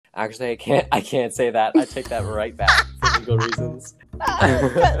Actually, I can't say that. I take that right back for legal reasons.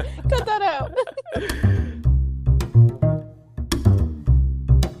 Cut that out.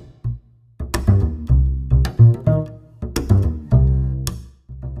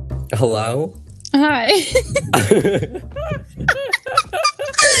 Hello? Hi.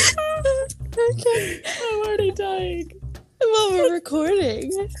 Okay. I'm already dying. Well, we're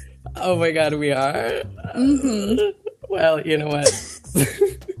recording. Oh my god, we are? Mm-hmm. Well, you know what?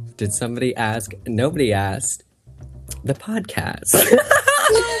 Did somebody ask? Nobody asked. The podcast.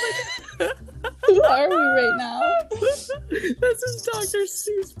 Who are we right now? This is Dr.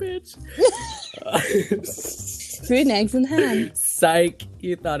 Seuss, bitch. Fruit and eggs and ham. Psych,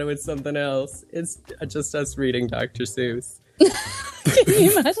 you thought it was something else. It's just us reading Dr. Seuss. Can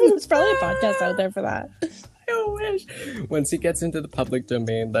you imagine? There's probably a podcast out there for that. I wish. Once he gets into the public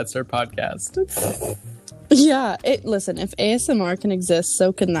domain, that's our podcast. Yeah. Listen, if ASMR can exist,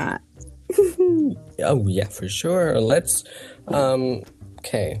 so can that. Oh, yeah, for sure. Let's,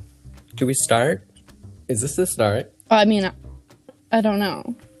 okay. Do we start? Is this the start? I mean, I don't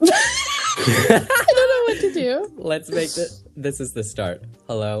know. I don't know what to do. Let's make this is the start.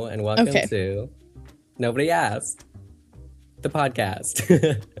 Hello and welcome to Nobody Asked, the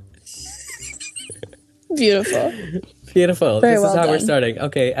podcast. Beautiful. Beautiful. Very This well is how we're done. starting.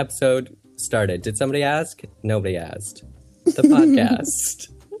 Okay, episode started. Did somebody ask? Nobody asked. The podcast.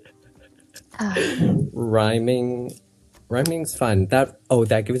 Rhyming's fun.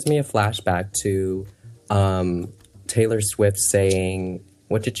 That gives me a flashback to Taylor Swift saying,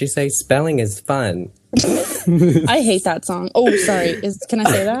 what did she say? Spelling is fun. I hate that song. Oh, sorry. Can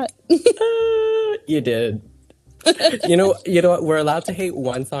I say that? You did. You know what? We're allowed to hate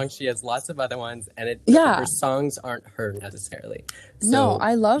one song. She has lots of other ones, and her songs aren't her necessarily. So, no,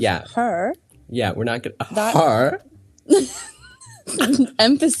 I love her. Yeah, we're not gonna her.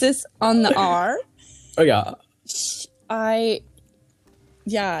 Emphasis on the R. Oh yeah.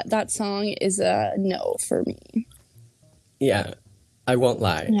 That song is a no for me. Yeah, I won't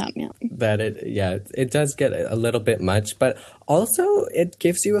lie. Yeah. That it does get a little bit much, but also it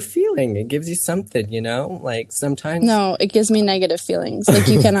gives you a feeling. It gives you something, like sometimes. No, it gives me negative feelings. Like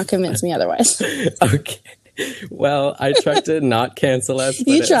you cannot convince me otherwise. Okay. Well, I tried to not cancel us, but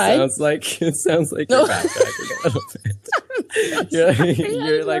you tried. It sounds like you're backtracking a little bit.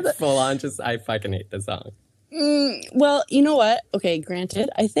 You're like full on just, I fucking hate the song. Well, you know what? Okay, granted,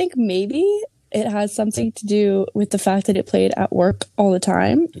 I think maybe it has something to do with the fact that it played at work all the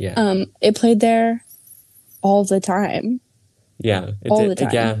time. Yeah. It played there all the time. Yeah. The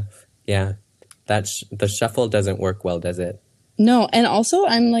time. Yeah. The shuffle doesn't work well, does it? No, and also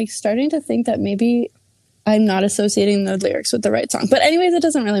I'm like starting to think that maybe I'm not associating the lyrics with the right song. But anyways, it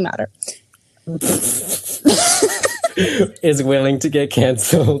doesn't really matter. Is willing to get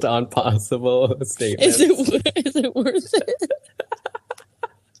canceled on possible statements. Is it worth it?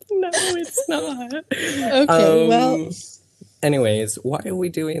 No, it's not. Okay, well. Anyways, why are we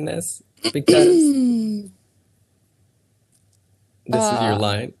doing this? Because this is your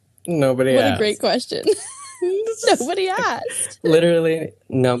line. Nobody asked. What a great question. Nobody asked. Literally,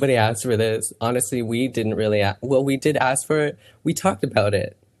 nobody asked for this. Honestly, we didn't really ask. Well, we did ask for it. We talked about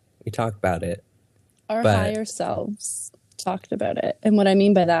it. Our higher selves talked about it. And what I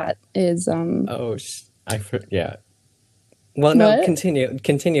mean by that is... yeah. Well, no, what? continue,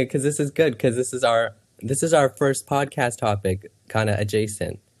 because this is good, because this is our first podcast topic, kind of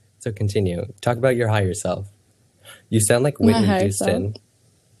adjacent. So continue. Talk about your higher self. You sound like Whitney Houston.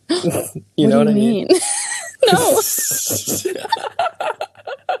 You know what I mean? No.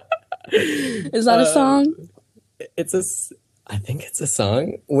 Is that a song? I think it's a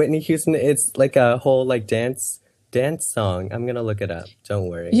song. Whitney Houston, it's like a whole like dance song. I'm going to look it up. Don't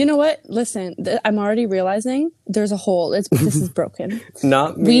worry. You know what? Listen, I'm already realizing there's a hole. This is broken.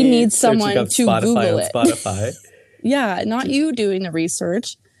 Not me. We need someone to Spotify Google on it. Spotify. Yeah, not you doing the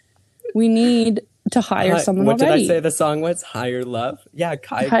research. We need to hire someone already. What did I say the song was? Higher Love? Yeah,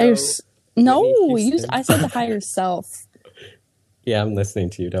 Kygo. I said the higher self. Yeah, I'm listening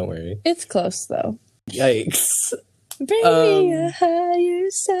to you. Don't worry. It's close, though. Yikes. Bring a higher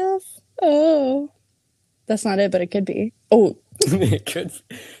self. Oh. That's not it, but it could be. Oh. It could.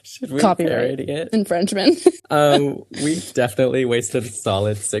 Should we Copyright parody it? infringement. We've definitely wasted a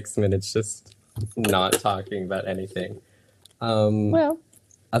solid 6 minutes just not talking about anything. Well.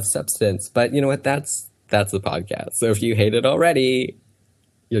 Of substance. But you know what? That's the podcast. So if you hate it already,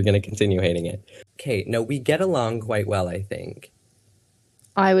 you're going to continue hating it. Okay. No, we get along quite well, I think.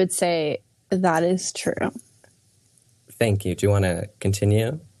 I would say that is true. Thank you. Do you want to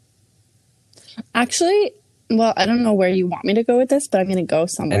continue? Actually, Well, I don't know where you want me to go with this, but I'm going to go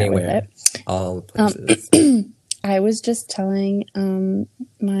somewhere Anywhere. with it. All places. I was just telling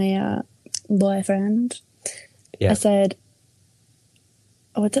my boyfriend. Yeah. I said,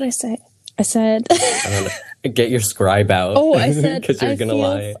 what did I say? I said, I don't know. Get your scribe out. Oh, I said, because you're gonna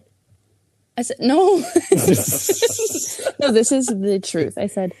lie. I said, no. No, this is the truth. I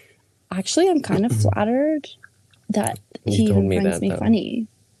said, actually, I'm kind of flattered that he even finds me funny.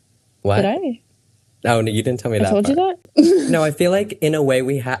 What? Did I? Oh, no, you didn't tell me that. I told you that? No, I feel like in a way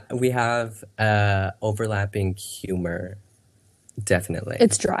we have overlapping humor. Definitely.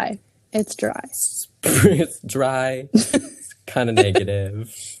 It's dry. It's dry. It's dry. It's kind of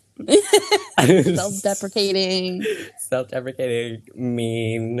negative. Self-deprecating. Self-deprecating.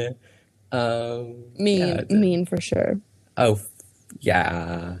 Mean. Mean for sure. Oh,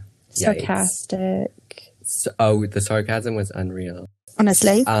 yeah. Sarcastic. The sarcasm was unreal.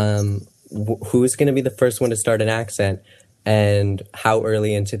 Honestly. Who's going to be the first one to start an accent, and how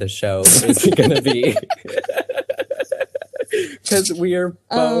early into the show is it going to be? Because we are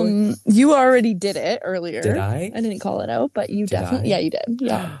both. You already did it earlier. Did I? I didn't call it out, but you definitely. Yeah, you did.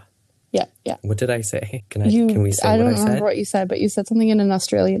 Yeah. Yeah. What did I say? Can we say I don't what I said? remember what you said, but you said something in an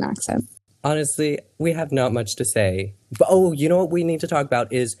Australian accent. Honestly, we have not much to say. But you know what we need to talk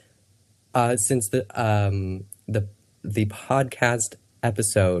about is since the podcast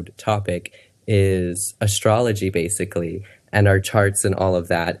episode topic is astrology, basically, and our charts and all of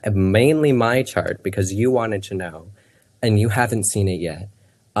that, and mainly my chart because you wanted to know and you haven't seen it yet.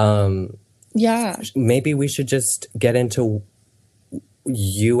 Yeah. Maybe we should just get into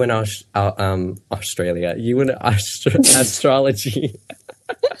you and Australia. You and astrology.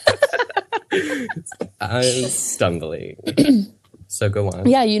 I'm stumbling. So go on.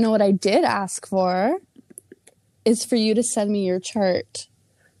 Yeah, you know what I did ask for is for you to send me your chart.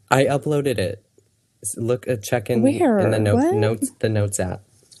 I uploaded it. Check in Where? In the notes app.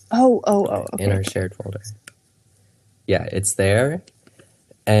 Oh, okay. In our shared folder. Yeah, it's there.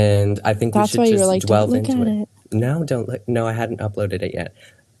 And I think that's we should just delve into it. No, don't look. No, I hadn't uploaded it yet.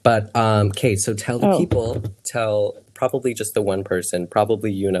 But okay, so tell the people, probably just the one person,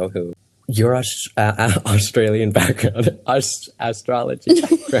 probably you know who. Your Australian background, astrology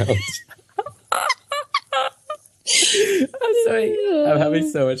background. I'm having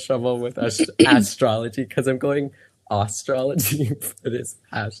so much trouble with astrology because I'm going astrology, but it's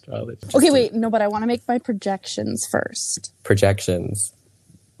astrology. Okay, wait, no, but I want to make my projections first. Projections.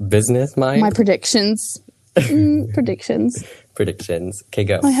 Business mind? My predictions. Predictions. Predictions. Okay,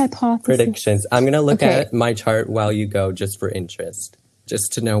 go. My hypothesis. Predictions. I'm going to look at my chart while you go just for interest.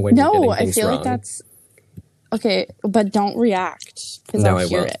 Just to know when you're getting things wrong. No, I feel like that's... Okay, but don't react. Because I'll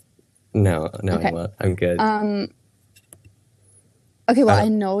hear it. No, okay. I won't. I'm good. Okay, well, I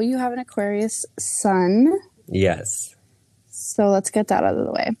know you have an Aquarius sun. Yes. So let's get that out of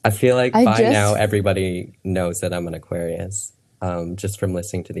the way. I feel like now everybody knows that I'm an Aquarius, just from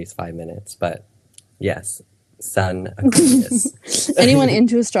listening to these 5 minutes. But yes, sun, Aquarius. Anyone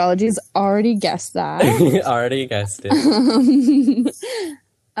into astrology has already guessed that. Already guessed it.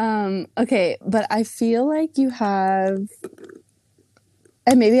 Okay, but I feel like you have,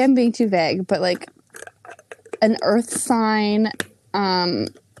 and maybe I'm being too vague, but like an earth sign,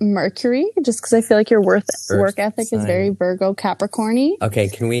 Mercury, just because I feel like your work ethic is very Virgo Capricorn-y. Okay,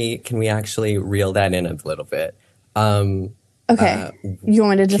 can we actually reel that in a little bit? Okay, you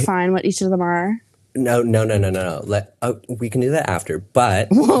want me to define what each of them are? No. We can do that after,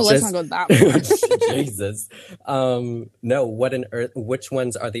 but let's not go that much. Jesus. No. Which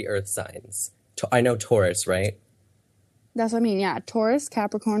ones are the Earth signs? I know Taurus, right? That's what I mean. Yeah, Taurus,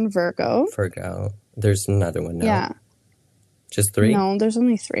 Capricorn, Virgo. Virgo. There's another one. No? Yeah. Just 3? No, there's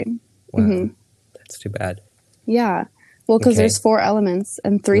only 3. Wow, that's too bad. Yeah. Well, because there's 4 elements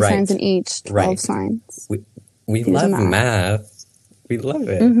and 3 signs in each. 12 signs. We love math. We love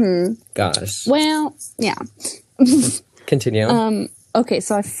it. Mm-hmm. Gosh. Well, yeah. Continue. Okay,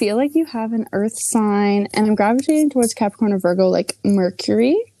 so I feel like you have an Earth sign, and I'm gravitating towards Capricorn or Virgo, like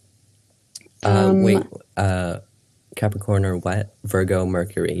Mercury. Capricorn or what? Virgo,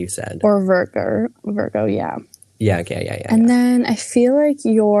 Mercury, you said. Or Virgo, yeah. Yeah, okay, yeah. And then I feel like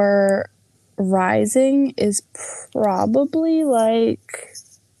your rising is probably like,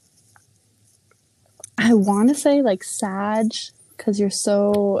 I want to say like Sag, because you're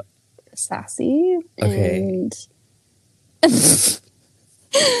so sassy. Okay. And,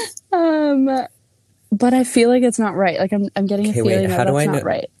 but I feel like it's not right. Like I'm getting a feeling that that's not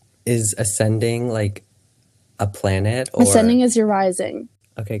right. Is ascending like a planet? Or... Ascending is your rising.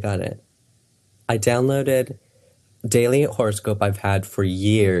 Okay, got it. I downloaded daily horoscope I've had for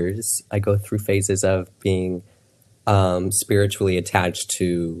years. I go through phases of being spiritually attached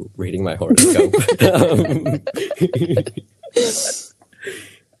to reading my horoscope.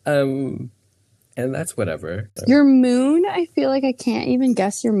 And that's whatever. Your moon, I feel like I can't even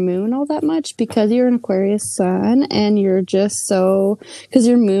guess your moon all that much because you're an Aquarius sun and you're just so, because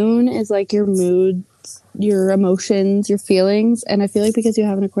your moon is like your moods, your emotions, your feelings. And I feel like because you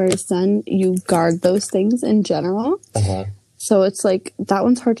have an Aquarius sun, you guard those things in general. Uh-huh. So it's like, that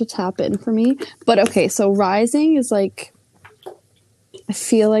one's hard to tap in for me. But okay, so rising is like, I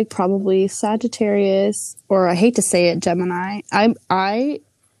feel like probably Sagittarius, or I hate to say it, Gemini. I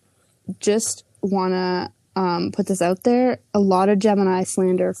just want to put this out there. A lot of Gemini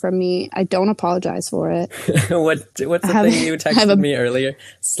slander from me. I don't apologize for it. What's the thing you texted me earlier?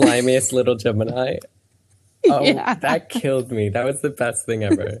 Slimiest little Gemini. Oh, yeah. That killed me. That was the best thing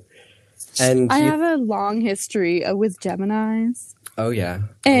ever. And I have a long history with Geminis. Oh, yeah.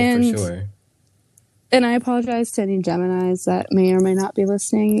 And, for sure. And I apologize to any Geminis that may or may not be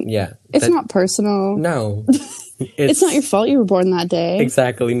listening. Yeah. It's not personal. No. It's not your fault you were born that day.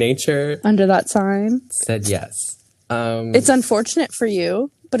 Exactly. Nature. Under that sign. Said yes. It's unfortunate for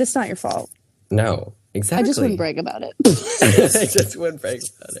you, but it's not your fault. No. Exactly. I just wouldn't brag about it. I just wouldn't brag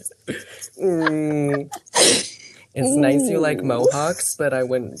about it. It's nice you like mohawks, but I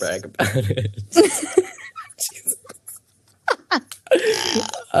wouldn't brag about it.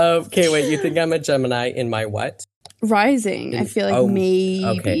 Okay, wait. You think I'm a Gemini in my what? Rising. I feel like maybe.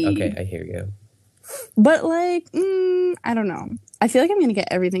 Okay. I hear you. But like, I don't know. I feel like I'm going to get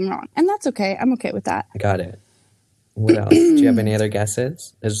everything wrong. And that's okay. I'm okay with that. Got it. What else? Do you have any other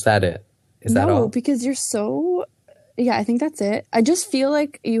guesses? Is that it? Is that all? No, because you're so... Yeah, I think that's it. I just feel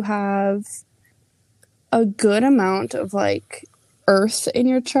like you have a good amount of like earth in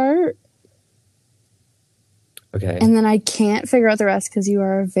your chart. Okay. And then I can't figure out the rest because you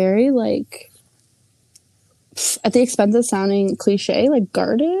are very like, at the expense of sounding cliche, like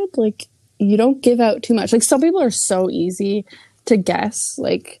guarded. Like you don't give out too much. Like some people are so easy to guess.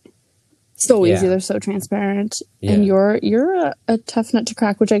 Like so easy. They're so transparent. Yeah. And you're a tough nut to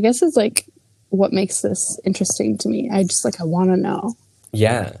crack, which I guess is like what makes this interesting to me. I want to know.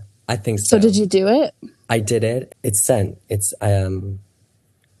 Yeah, I think so. So did you do it? I did it. It's sent. It's oh,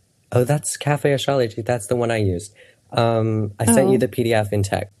 that's Cafe Astrology. That's the one I used. I sent you the PDF in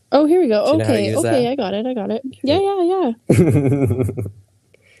tech. Oh, here we go. Okay, I got it. Yeah.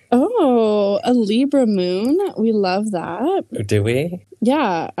 Oh, a Libra moon. We love that. Do we?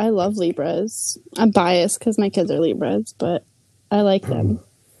 Yeah, I love Libras. I'm biased because my kids are Libras, but I like them.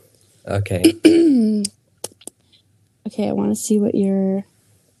 Okay. Okay, I want to see what your...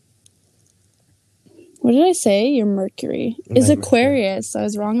 What did I say? Your Mercury is Aquarius. I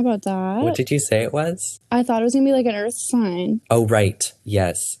was wrong about that. What did you say it was? I thought it was going to be like an earth sign. Oh, right.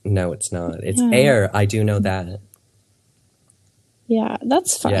 Yes. No, it's not. It's air. I do know that. Yeah,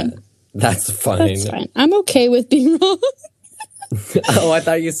 that's fine. Yeah, that's fine. That's fine. I'm okay with being wrong. Oh, I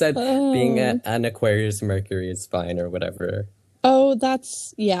thought you said being an Aquarius Mercury is fine or whatever. Oh, that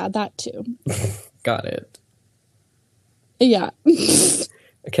too. Got it. Yeah.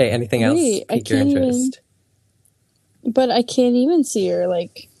 Okay, anything else pique your interest? But I can't even see your,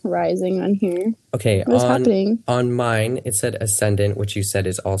 like, rising on here. Okay, what's happening? On mine, it said ascendant, which you said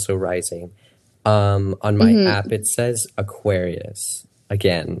is also rising. On my app, it says Aquarius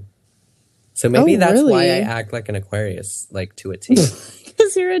again. So maybe that's why I act like an Aquarius, like, to a T.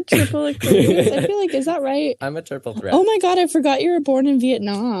 Because you're a triple Aquarius. I feel like, is that right? I'm a triple threat. Oh my god, I forgot you were born in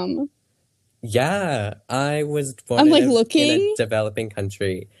Vietnam. Yeah, I was born in a developing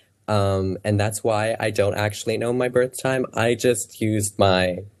country. And that's why I don't actually know my birth time. I just used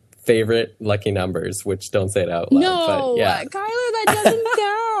my favorite lucky numbers, which don't say it out loud. No, but yeah. Kyler, that doesn't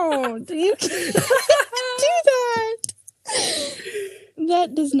count. You can't do that.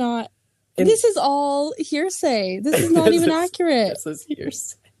 That does not. This is all hearsay. This is not even accurate. This is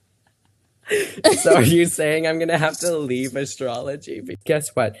hearsay. So are you saying I'm going to have to leave astrology? But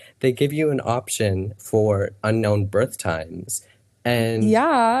guess what? They give you an option for unknown birth times. And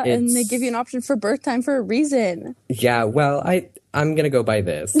yeah, and they give you an option for birth time for a reason. Yeah, well, I'm going to go by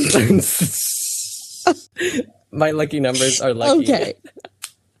this. My lucky numbers are lucky. Okay.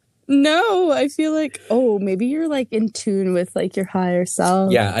 No, I feel like, maybe you're like in tune with like your higher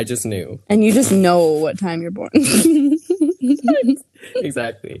self. Yeah, I just knew. And you just know what time you're born.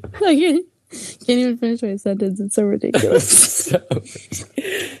 Exactly. Like, can't even finish my sentence. It's so ridiculous.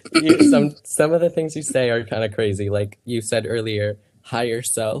 Some of the things you say are kind of crazy. Like you said earlier, higher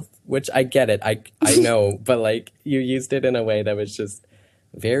self, which I get it. I know, but like you used it in a way that was just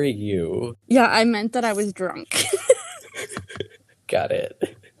very you. Yeah, I meant that I was drunk. Got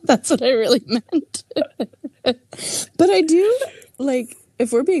it. That's what I really meant. But I do, like,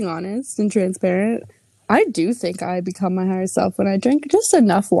 if we're being honest and transparent, I do think I become my higher self when I drink just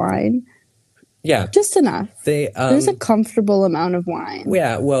enough wine. Yeah. Just enough. There's a comfortable amount of wine.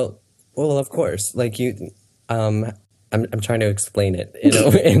 Yeah, well, of course. Like I'm trying to explain it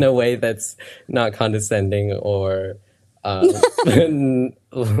in a way that's not condescending or like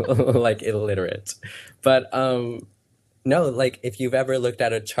illiterate. But no, like if you've ever looked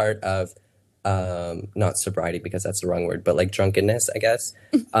at a chart of not sobriety because that's the wrong word, but like drunkenness, I guess,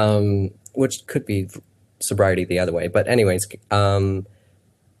 which could be sobriety the other way. But anyways,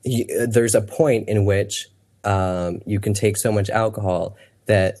 there's a point in which you can take so much alcohol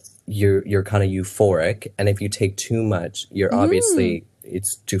that you're kind of euphoric, and if you take too much, you're obviously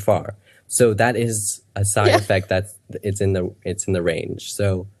it's too far. So that is a side effect that's it's in the range.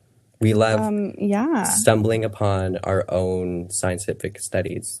 So we love stumbling upon our own scientific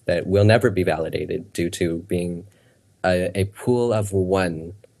studies that will never be validated due to being a pool of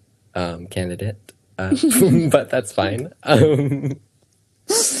one candidate. But that's fine.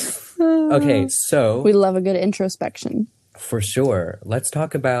 Okay, so we love a good introspection. For sure. Let's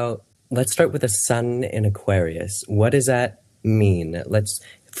start with the sun in Aquarius. What does that mean?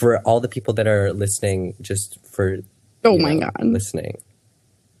 For all the people that are listening, just for listening.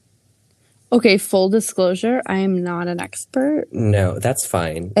 Okay, full disclosure, I am not an expert. No, that's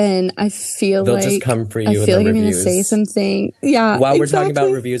fine. And I feel they'll just come for you. I feel like I'm going to say something. Yeah. While we're talking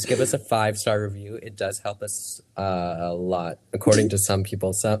about reviews, give us a 5-star review. It does help us a lot, according to some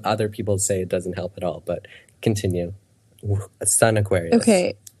people. Some other people say it doesn't help at all. But continue. Sun Aquarius.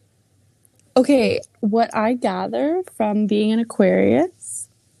 Okay. What I gather from being an Aquarius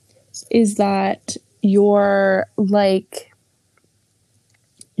is that you're like,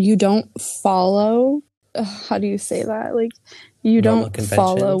 you don't follow, how do you say that? Like, you don't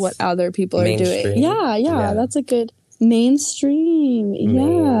follow what other people are doing. Yeah, that's a good mainstream.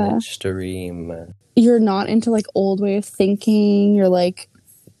 Mainstream. You're not into like old way of thinking. You're like,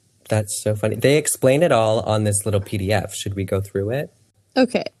 that's so funny. They explain it all on this little PDF. Should we go through it?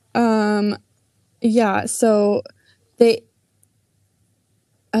 Okay. Yeah, so they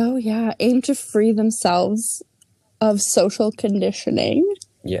aim to free themselves of social conditioning.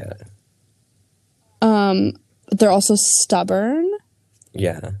 Yeah. They're also stubborn.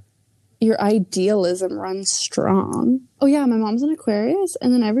 Yeah. Your idealism runs strong. Oh yeah, my mom's an Aquarius,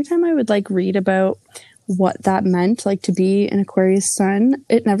 and then every time I would like read about what that meant, like to be an Aquarius sun,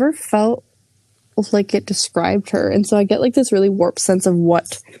 it never felt like it described her. And so I get like this really warped sense of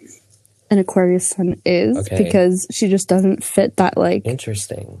what an Aquarius sun is because she just doesn't fit that like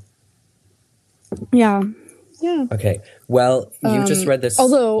interesting. Yeah. Okay. Well, you just read this.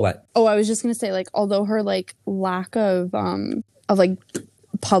 Although, what? Oh, I was just gonna say, like, although her like lack of like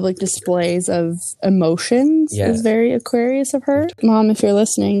public displays of emotions is very Aquarius of her. Mom, if you're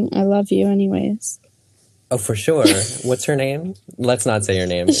listening, I love you, anyways. Oh, for sure. What's her name? Let's not say her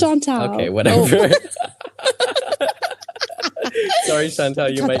name. Chantal. Okay, whatever. Sorry, Chantal,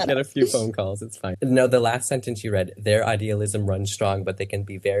 you might get a few phone calls. It's fine. No, the last sentence you read, their idealism runs strong, but they can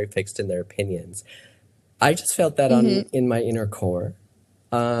be very fixed in their opinions. I just felt that in my inner core.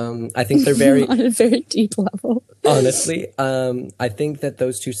 I think they're very... on a very deep level. Honestly, I think that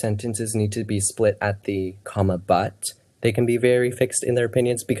those two sentences need to be split at the comma, but they can be very fixed in their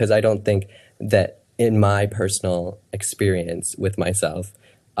opinions, because I don't think that in my personal experience with myself,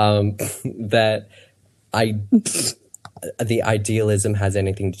 that the idealism has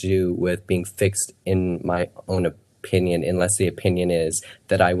anything to do with being fixed in my own opinion, unless the opinion is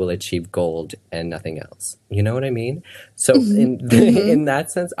that I will achieve gold and nothing else. You know what I mean? So in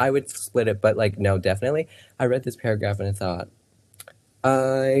that sense, I would split it. But like, no, definitely. I read this paragraph and I thought,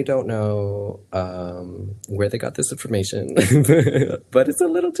 I don't know where they got this information, but it's a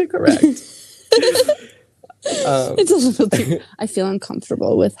little too correct. It's a little too... I feel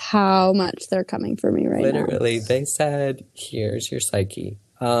uncomfortable with how much they're coming for me right now. Literally, they said, here's your psyche.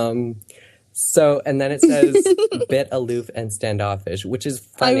 So, and then it says, bit aloof and standoffish, which is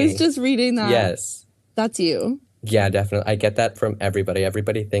funny. I was just reading that. Yes. That's you. Yeah, definitely. I get that from everybody.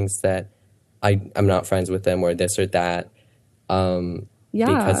 Everybody thinks that I'm not friends with them or this or that.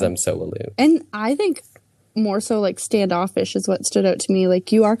 Because I'm so aloof. And I think more so like standoffish is what stood out to me.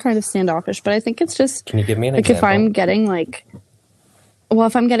 Like, you are kind of standoffish, but I think it's just... Can you give me an example? If I'm getting like... Well,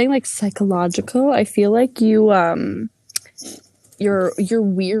 if I'm getting like psychological, I feel like you're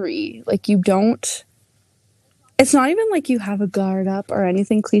weary. Like, you don't... It's not even like you have a guard up or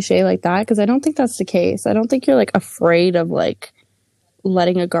anything cliche like that, because I don't think that's the case. I don't think you're like afraid of like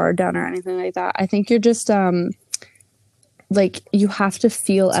letting a guard down or anything like that. I think you're just like, you have to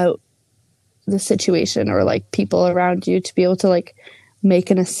feel out the situation or like people around you to be able to like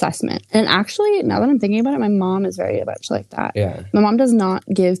make an assessment. And actually, now that I'm thinking about it, my mom is very much like that. Yeah. My mom does not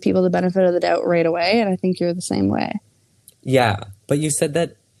give people the benefit of the doubt right away, and I think you're the same way. Yeah, but you said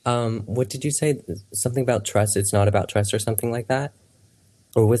that, what did you say? Something about trust. It's not about trust or something like that?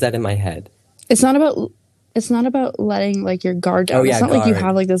 Or was that in my head? It's not about letting like your guard down. Oh, yeah, it's not like you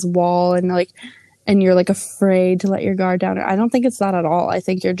have like this wall and you're like afraid to let your guard down. I don't think it's that at all. I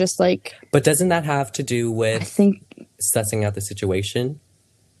think you're just like. But doesn't that have to do with I think sussing out the situation?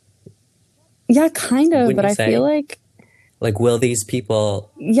 Yeah, kind of. Wouldn't but I feel like, will these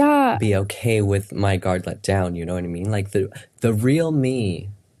people yeah be okay with my guard let down? You know what I mean? Like the real me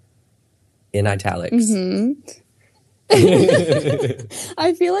in italics. Mm-hmm.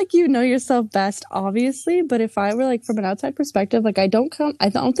 I feel like you know yourself best, obviously, but if I were like from an outside perspective, like I don't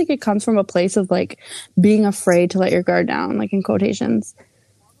think it comes from a place of like being afraid to let your guard down, like in quotations.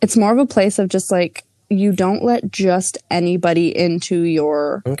 It's more of a place of just like you don't let just anybody into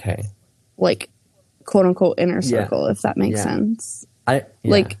your like quote unquote inner circle, if that makes sense.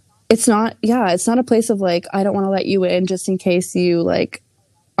 Like it's not a place of like I don't want to let you in just in case you like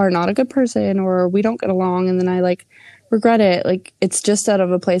are not a good person or we don't get along and then I like regret it. Like it's just out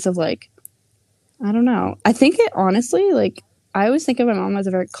of a place of like I don't know. I think it honestly like I always think of my mom as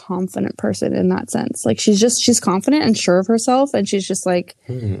a very confident person in that sense. Like she's confident and sure of herself and she's just like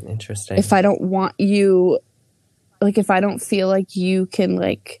interesting. If I don't want you like if I don't feel like you can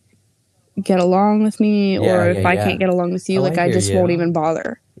like get along with me or if I can't get along with you, like I just won't even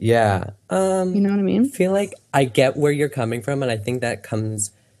bother. Yeah. You know what I mean? I feel like I get where you're coming from and I think that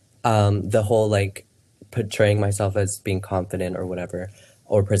comes the whole like portraying myself as being confident or whatever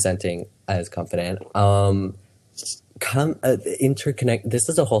or presenting as confident interconnect. This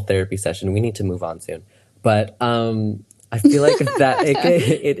is a whole therapy session. We need to move on soon, but I feel like that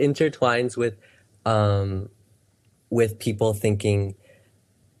it intertwines with people thinking,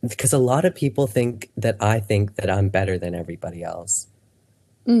 because a lot of people think that I think that I'm better than everybody else.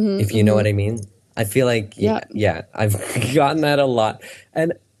 If you know what I mean. I feel like yeah I've gotten that a lot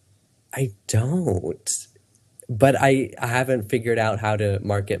and I don't, but I haven't figured out how to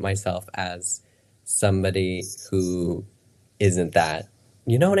market myself as somebody who isn't that.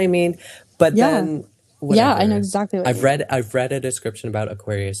 You know what I mean? But then, whatever. I know exactly what I've read a description about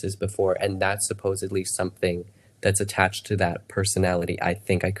Aquariuses before, and that's supposedly something that's attached to that personality. I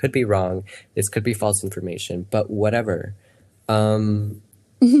think I could be wrong. This could be false information, but whatever.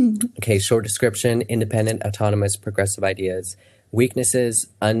 Okay, short description: independent, autonomous, progressive ideas. Weaknesses: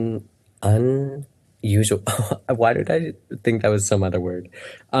 unusual. Why did I think that was some other word?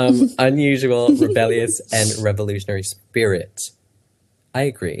 Unusual, rebellious, and revolutionary spirit. I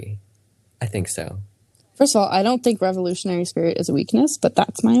agree. I think so. First of all, I don't think revolutionary spirit is a weakness, but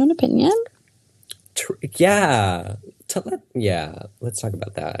that's my own opinion. Let's talk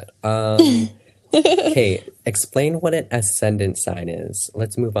about that. Okay, explain what an ascendant sign is.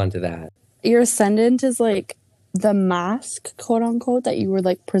 Let's move on to that. Your ascendant is like the mask, quote unquote, that you would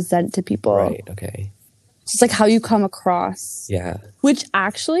like present to people. Right, okay. It's like how you come across. Yeah. Which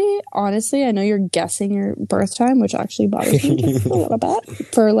actually, honestly, I know you're guessing your birth time, which actually bothers me just a little bit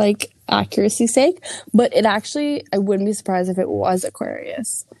for like accuracy's sake. But it actually, I wouldn't be surprised if it was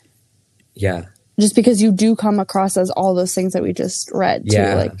Aquarius. Yeah. Just because you do come across as all those things that we just read too.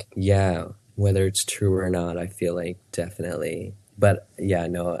 Like, whether it's true or not, I feel like definitely. But yeah,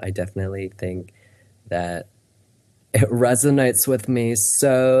 no, I definitely think that it resonates with me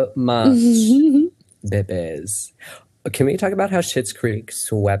so much. Bibbies. Can we talk about how Schitt's Creek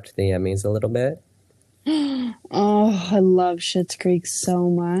swept the Emmys a little bit? Oh, I love Schitt's Creek so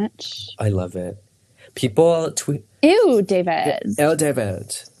much. I love it. People tweet. Ew, David. Ew,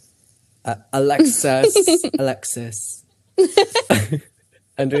 David. Alexis.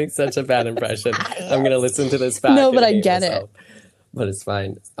 I'm doing such a bad impression. I'm going to listen to this back. No, but I get it. But it's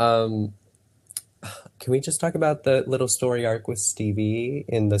fine. Can we just talk about the little story arc with Stevie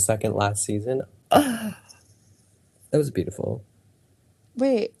in the second last season? That was beautiful.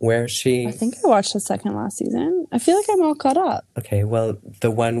 Wait. Where she... I think I watched the second last season. I feel like I'm all caught up. Okay, well,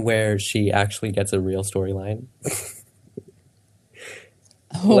 the one where she actually gets a real storyline.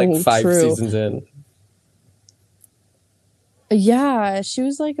 Like 5 seasons in. Yeah, she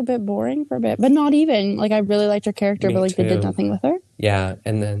was like a bit boring for a bit, but not even. Like I really liked her character, but like they did nothing with her. Yeah,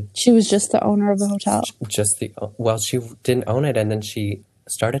 and then she was just the owner of the hotel. She didn't own it, and then she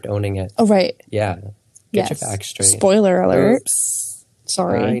started owning it. Oh right. Yeah. Get your back straight. Spoiler alert. Oops.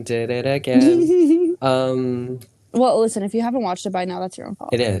 Sorry. I did it again. Well, listen, if you haven't watched it by now, that's your own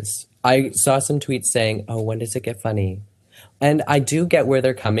fault. It is. I saw some tweets saying, "Oh, when does it get funny?" And I do get where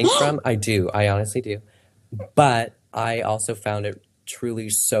they're coming from. I do. I honestly do. But I also found it truly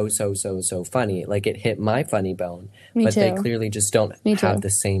so funny. Like it hit my funny bone. Me but they too. clearly just don't Me have too. the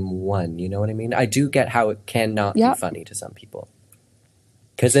same one. You know what I mean? I do get how it cannot be Yep. funny to some people.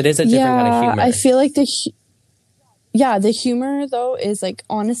 Because it is a different kind of humor. I feel like the humor though is like,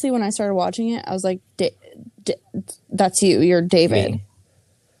 honestly, when I started watching it, I was like, that's you. You're David. Me.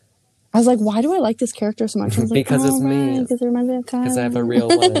 I was like, why do I like this character so much? I was like, Because it's me. Because it reminds me of Kyle. Because I have a real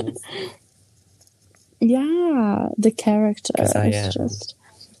one. Yeah, the character. 'Cause I It's am. just.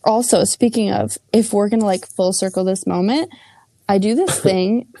 Also, speaking of, if we're gonna like full circle this moment, I do this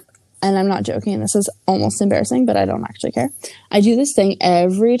thing, and I'm not joking. This is almost embarrassing, but I don't actually care. I do this thing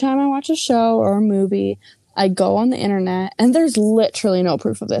every time I watch a show or a movie. I go on the internet, and there's literally no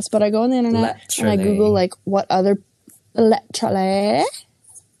proof of this, but I go on the internet and I Google like what other Alexa.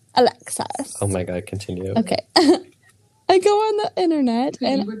 Oh my God, continue. Okay. I go on the internet Could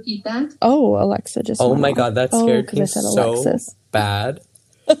and you repeat that? oh, Alexa just. Oh went my off. God, that Oh, scared 'cause me I said so Alexis. bad.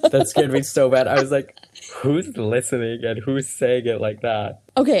 That scared me so bad. I was like, who's listening and who's saying it like that?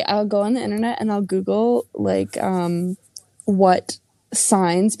 Okay, I'll go on the internet and I'll Google like what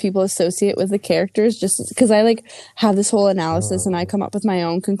signs people associate with the characters, just because I like have this whole analysis and I come up with my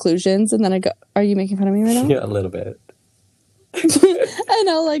own conclusions, and then I go, "Are you making fun of me right now?" Yeah, a little bit. And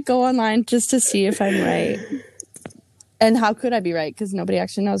I'll like go online just to see if I'm right. And how could I be right? Because nobody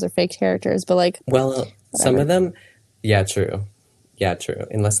actually knows they're fake characters. But like, Well, some whatever. of them, yeah, true. Yeah, true.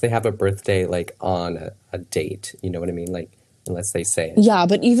 Unless they have a birthday like on a date, you know what I mean? Like, unless they say it. Yeah,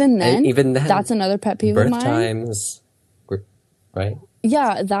 but even then, And even then, that's another pet peeve of birth mine. times, right?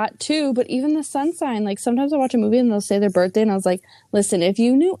 Yeah, that too. But even the sun sign, like sometimes I watch a movie and they'll say their birthday, and I was like, listen, if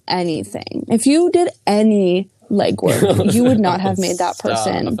you knew anything, if you did any legwork, you would not have made that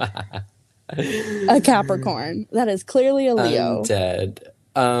person a Capricorn. That is clearly a Leo. I'm dead.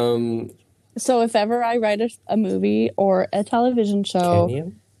 So if ever I write a movie or a television Can show,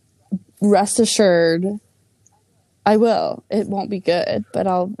 you? rest assured, I will. It won't be good, but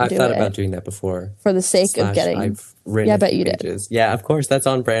I'll I've do thought it about doing that before. for the sake of Slash, getting. I've written Yeah, I a bet few you did. pages. Yeah, of course, that's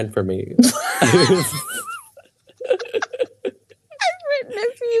on brand for me. Written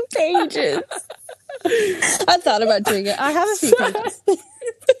a few pages. I thought about doing it. I have a few pages.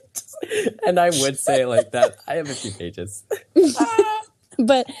 And I would say it like that. I have a few pages.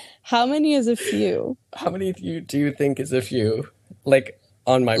 But how many is a few? How many of you do you think is a few? Like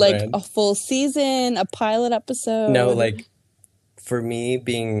on my Like brand? a full season, a pilot episode? No, like for me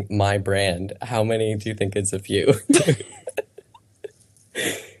being my brand, how many do you think is a few?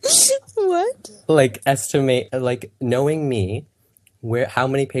 What? Like estimate, like knowing me, how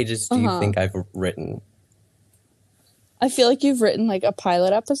many pages do you Uh-huh. think I've written? I feel like you've written like a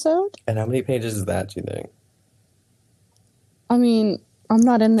pilot episode. And how many pages is that, do you think? I mean, I'm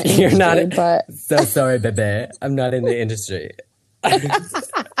not in the industry, You're not but So sorry, bebe. I'm not in the industry. I'm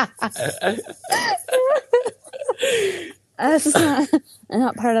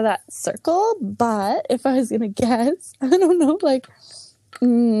not part of that circle. But if I was gonna guess, I don't know, like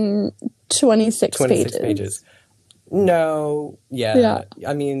 26 pages. No, yeah. Yeah.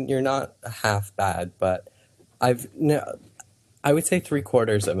 I mean, you're not half bad, but I would say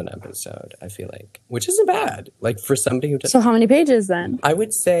 3/4 of an episode, I feel like, which isn't bad. Like for somebody who does, So how many pages then? I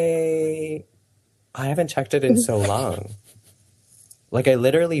would say I haven't checked it in so long. Like I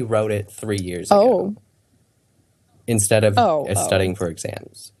literally wrote it 3 years ago Oh, instead of Oh, studying for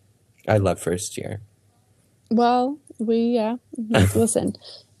exams. I love first year. well, listen,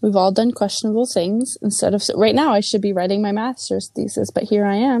 we've all done questionable things. Instead of right now, I should be writing my master's thesis, but here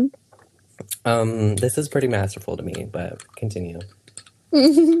I am. This is pretty masterful to me, but continue.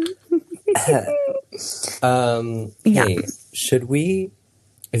 Yeah. Hey,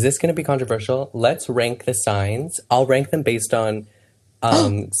 is this going to be controversial? Let's rank the signs. I'll rank them based on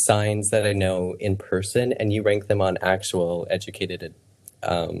signs that I know in person, and you rank them on actual educated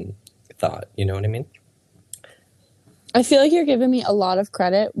thought. You know what I mean? I feel like you're giving me a lot of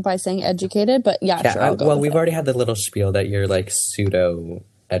credit by saying educated, but yeah, sure. I'll go well, with we've it. already had the little spiel that you're like pseudo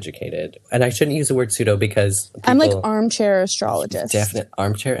educated, and I shouldn't use the word pseudo because I'm like people- armchair astrologist. definite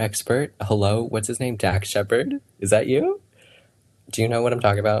armchair expert. Hello, what's his name? Dax Shepard? Is that you? Do you know what I'm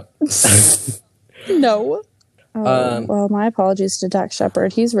talking about? No. Oh, well, my apologies to Dax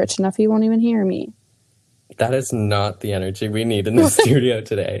Shepard. He's rich enough he won't even hear me. That is not the energy we need in the studio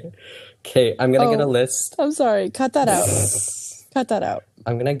today. Okay, I'm gonna get a Oh. list. I'm sorry. Cut that out. Cut that out.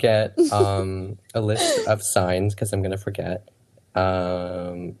 I'm gonna get a list of signs because I'm gonna forget.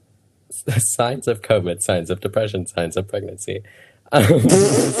 Signs of COVID, signs of depression, signs of pregnancy.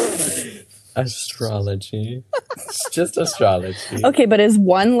 Astrology. It's just astrology. Okay, but is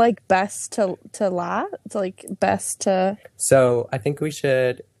one like best to last? Like best to. So I think we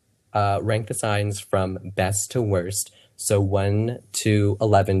should rank the signs from best to worst. So 1 to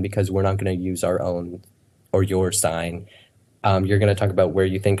 11, because we're not going to use our own or your sign. You're going to talk about where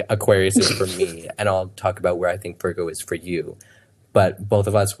you think Aquarius is for me, and I'll talk about where I think Virgo is for you. But both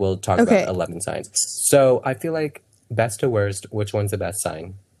of us will talk about 11 signs. So I feel like best to worst, which one's the best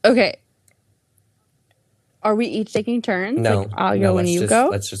sign? Okay. Are we each taking turns? No. Like, I'll go when you go?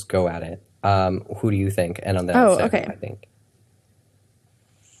 Let's just go at it. Who do you think? And on the okay. I think.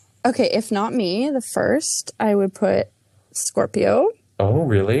 Okay, if not me, the first, I would put Scorpio. Oh,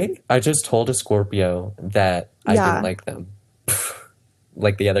 really? I just told a Scorpio that I didn't like them.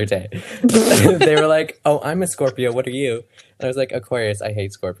 Like the other day. They were like, oh, I'm a Scorpio. What are you? And I was like, Aquarius. I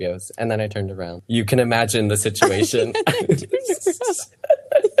hate Scorpios. And then I turned around. You can imagine the situation.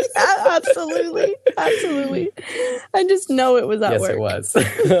 Yeah, absolutely. Absolutely. I just know it was at work. Yes,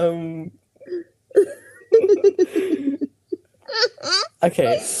 it was.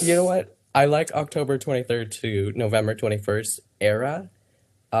 Okay, you know what? I like October 23rd to November 21st era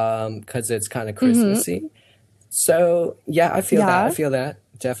because it's kind of Christmassy. Mm-hmm. So, yeah, I feel that.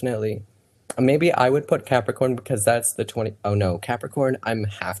 Definitely. Maybe I would put Capricorn because that's the 20... Oh, no. Capricorn, I'm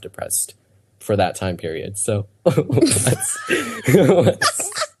half depressed for that time period. So, let's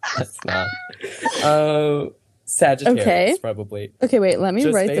not. Sagittarius, probably. Okay, wait. Let me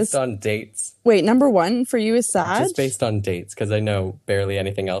write this. Just based on dates. Wait, number 1 for you is Sag? Just based on dates because I know barely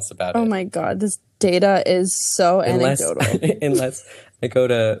anything else about it. Oh, my God. This data is so anecdotal. Unless I go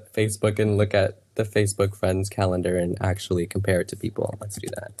to Facebook and look at the Facebook friends calendar and actually compare it to people. Let's do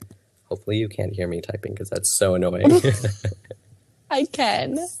that. Hopefully you can't hear me typing because that's so annoying. I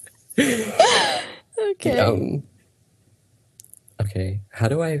can. Okay. Okay. How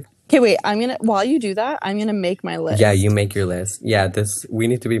do I... Okay, wait. While you do that, I'm gonna make my list. Yeah, you make your list. Yeah, we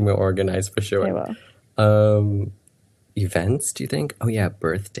need to be more organized for sure. Okay, well. Events, do you think? Oh yeah,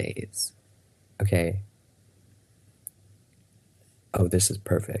 birthdays. Okay. Oh, this is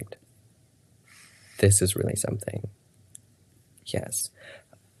perfect. This is really something. Yes.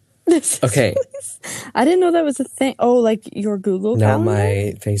 Okay. I didn't know that was a thing. Oh, like your Google calendar? No,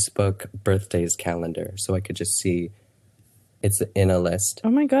 my Facebook birthdays calendar, so I could just see it's in a list.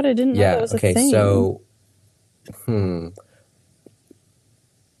 Oh my God, I didn't know that was a thing. Okay, so,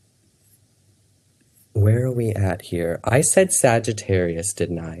 where are we at here? I said Sagittarius,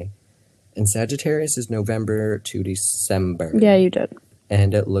 didn't I? And Sagittarius is November to December. Yeah, you did.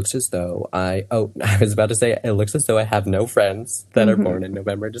 And it looks as though I was about to say, it looks as though I have no friends that are born in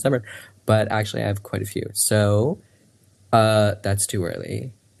November and December. But actually, I have quite a few. So, that's too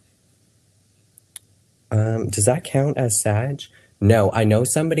early. Does that count as Sag? No, I know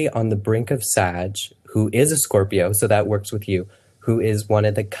somebody on the brink of Sag who is a Scorpio, so that works with you, who is one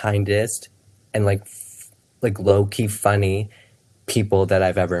of the kindest and like low-key funny people that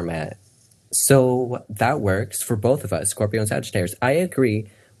I've ever met. So that works for both of us, Scorpio and Sagittarius. I agree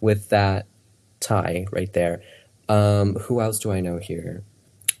with that tie right there. Who else do I know here?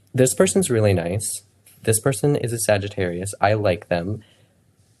 This person's really nice. This person is a Sagittarius. I like them.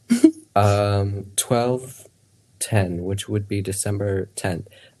 12/10, which would be December 10th.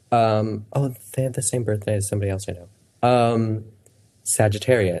 They have the same birthday as somebody else I know.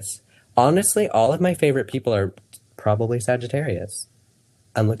 Sagittarius. Honestly, all of my favorite people are probably Sagittarius.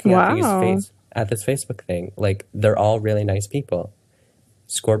 I'm looking at this Facebook thing. Like, they're all really nice people.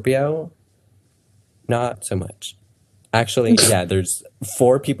 Scorpio, not so much. Actually, yeah, there's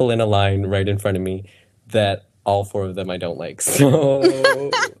 4 people in a line right in front of me that all 4 of them I don't like. So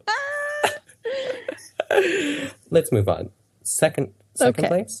let's move on. Second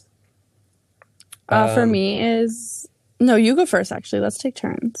place? For me is... No, you go first, actually. Let's take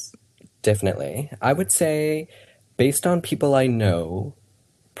turns. Definitely. I would say, based on people I know,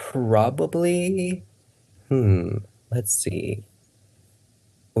 probably... let's see.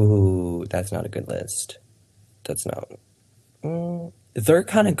 Ooh, that's not a good list. That's not... they're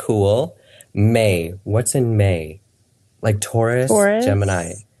kind of cool. May. What's in May? Like Taurus?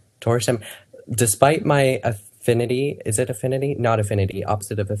 Gemini. Taurus, Gemini. Despite my affinity... Is it affinity? Not affinity.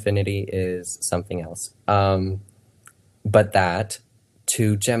 Opposite of affinity is something else. But that,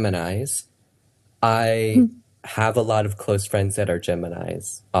 to Geminis, I have a lot of close friends that are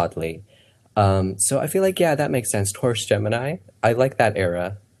Geminis, oddly. So I feel like, yeah, that makes sense. Taurus, Gemini. I like that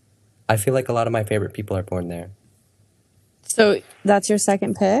era. I feel like a lot of my favorite people are born there. So that's your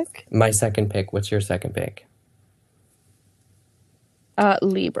second pick? My second pick. What's your second pick?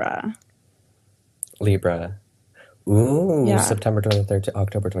 Libra. Ooh, Yeah. September 23rd to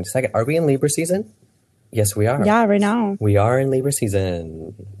October 22nd. Are we in Libra season? Yes, we are. Yeah, right now. We are in Libra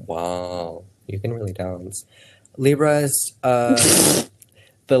season. Wow. You can really dance. Libras, the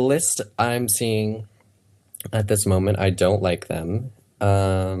list I'm seeing at this moment, I don't like them.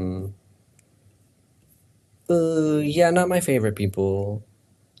 Yeah, not my favorite people.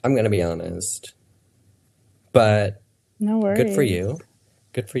 I'm gonna be honest. But No worries. good for you.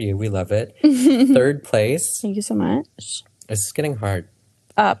 Good for you. We love it. Third place. Thank you so much. This is getting hard.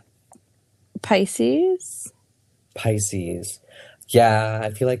 Pisces. Pisces. Yeah, I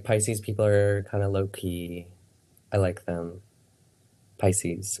feel like Pisces people are kind of low key. I like them.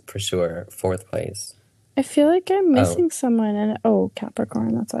 Pisces, for sure. Fourth place. I feel like I'm missing someone. And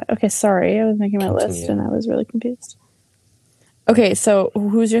Capricorn. That's why. Okay, sorry. I was making my list and I was really confused. Okay, so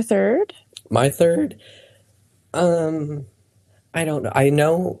who's your third? My third? I don't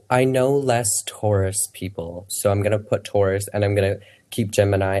know. I know less Taurus people, so I'm gonna put Taurus, and I'm gonna keep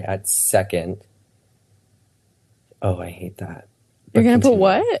Gemini at second. Oh, I hate that. You're gonna put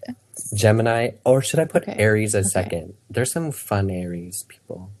what? Gemini, or should I put Aries as second? There's some fun Aries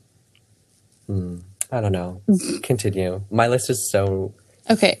people. I don't know. Continue. My list is so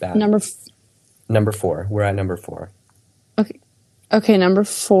bad. Number 4. We're at number 4. Okay. Number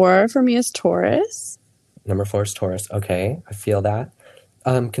 4 for me is Taurus. Number 4 is Taurus. Okay, I feel that.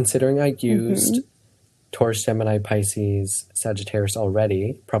 Considering I used Taurus, Gemini, Pisces, Sagittarius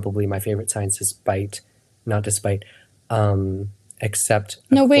already, probably my favorite signs except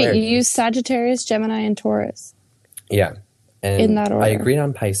No, wait, Aquarius. you used Sagittarius, Gemini, and Taurus. Yeah. And in that order. I agreed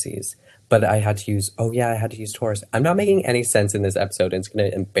on Pisces, but I had to use Taurus. I'm not making any sense in this episode, and it's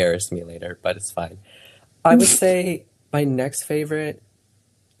going to embarrass me later, but it's fine. I would say my next favorite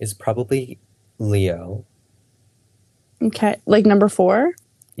is probably Leo. Okay, like number 4?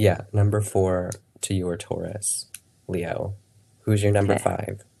 Yeah, number 4 to your Taurus, Leo. Who's your number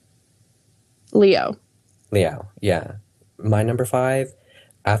 5? Leo, yeah. My number 5.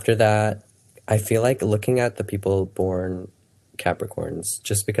 After that, I feel like looking at the people born Capricorns,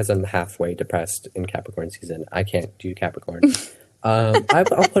 just because I'm halfway depressed in Capricorn season, I can't do Capricorn. I'll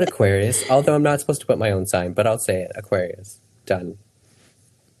put Aquarius, although I'm not supposed to put my own sign, but I'll say it. Aquarius. Done.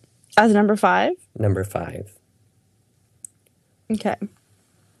 As number 5? Number 5. Okay.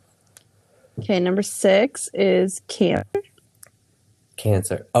 Okay, number 6 is Cancer.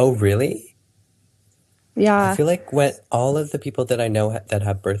 Cancer. Oh, really? Yeah. I feel like when all of the people that I know that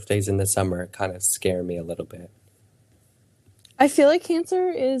have birthdays in the summer kind of scare me a little bit. I feel like Cancer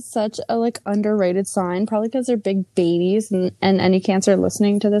is such a underrated sign, probably because they're big babies, and any Cancer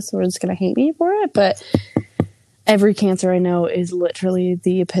listening to this is going to hate me for it, but every Cancer I know is literally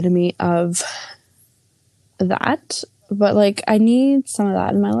the epitome of that. But I need some of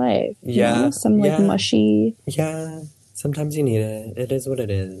that in my life. Yeah. Some mushy. Yeah. Sometimes you need it. It is what it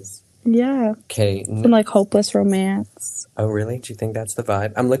is. Yeah. Okay. Some hopeless romance. Oh, really? Do you think that's the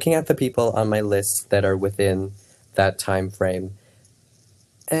vibe? I'm looking at the people on my list that are within that time frame.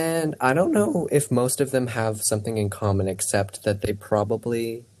 And I don't know if most of them have something in common, except that they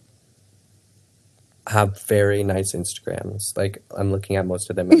probably have very nice Instagrams. I'm looking at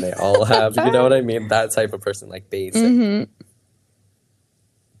most of them and they all have, you know what I mean? That type of person, basic. Mm-hmm.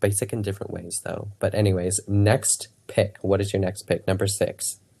 Basic in different ways, though. But anyways, next pick. What is your next pick? Number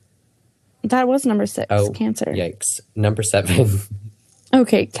 6. That was number 6, Oh, Cancer. Yikes. Number 7.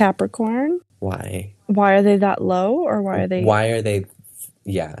 Okay, Capricorn. Why? Why are they that low, or why are they... Why are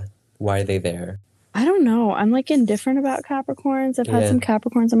they there? I don't know. I'm indifferent about Capricorns. I've had some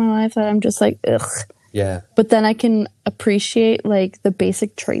Capricorns in my life that I'm just ugh. Yeah. But then I can appreciate the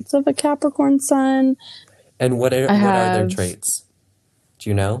basic traits of a Capricorn sun. And what are their traits? Do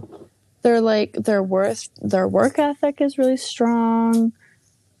you know? They're their work ethic is really strong.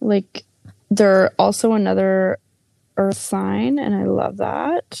 They're also another earth sign, and I love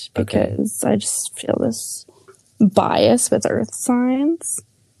that because I just feel this bias with earth signs.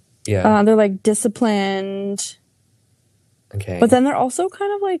 Yeah. They're disciplined. Okay. But then they're also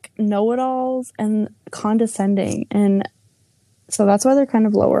kind of know-it-alls and condescending. And so that's why they're kind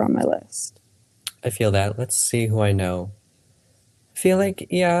of lower on my list. I feel that. Let's see who I know. I feel like,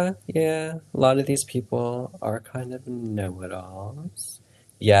 yeah, a lot of these people are kind of know-it-alls.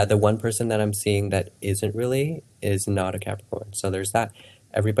 Yeah, the one person that I'm seeing that isn't really is not a Capricorn. So there's that.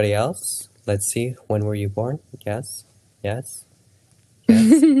 Everybody else, let's see. When were you born? Yes. Yeah,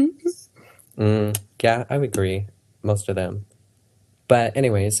 I would agree. Most of them. But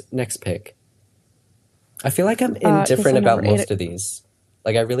anyways, next pick. I feel like I'm indifferent about most of these.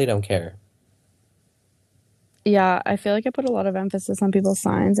 I really don't care. Yeah, I feel like I put a lot of emphasis on people's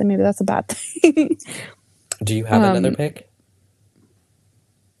signs, and maybe that's a bad thing. Do you have another pick?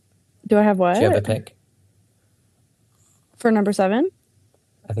 Do I have what? Do you have a pick? For number 7?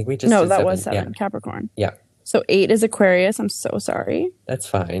 I think we just No, did that 7. was 7. Yeah. Capricorn. Yeah. So 8 is Aquarius. I'm so sorry. That's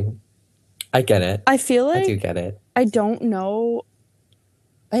fine. I get it. I feel like I do get it. I don't know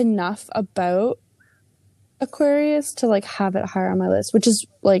enough about Aquarius to like have it higher on my list, which is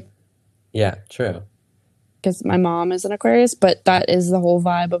like, yeah, true. Because my mom is an Aquarius, but that is the whole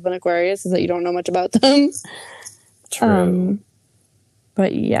vibe of an Aquarius, is that you don't know much about them. True.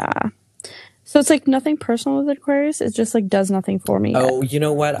 But yeah. So it's like nothing personal with Aquarius. It just like does nothing for me. Oh, you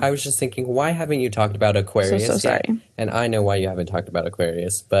know what? I was just thinking, why haven't you talked about Aquarius so sorry. yet? And I know why you haven't talked about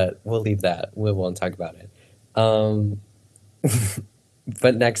Aquarius, but we'll leave that. We won't talk about it.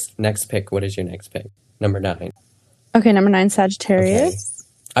 But next pick. What is your next pick? Number 9. Okay, number 9, Sagittarius. Okay.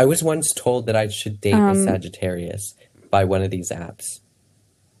 I was once told that I should date a Sagittarius by one of these apps.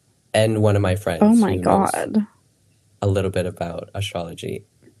 And one of my friends. Oh my God. A little bit about astrology.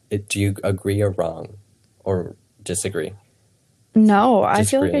 Do you agree or wrong? Or disagree? No, I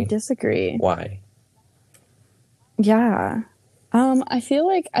feel like I disagree. Why? Yeah. I feel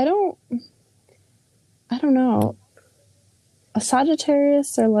like I don't know. A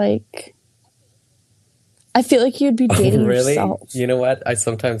Sagittarius are like, I feel like you'd be dating really? yourself. You know what? I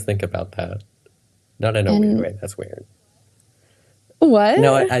sometimes think about that. Not in a weird way. That's weird. What?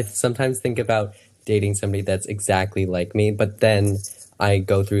 No, I sometimes think about dating somebody that's exactly like me, but then I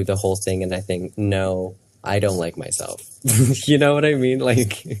go through the whole thing and I think, no, I don't like myself. You know what I mean?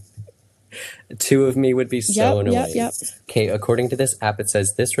 Like, 2 of me would be so annoying. Yep. Okay, according to this app, it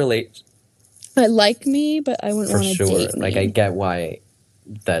says this relates. I like me, but I wouldn't want to date me. Like, I get why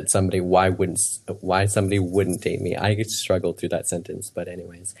somebody wouldn't date me. I struggled through that sentence, but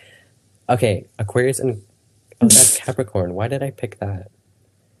anyways. Okay, Aquarius and that's Capricorn. Why did I pick that?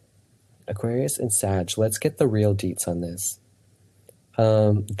 Aquarius and Sag. Let's get the real deets on this.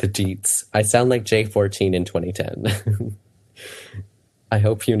 The deets. I sound like J14 in 2010. I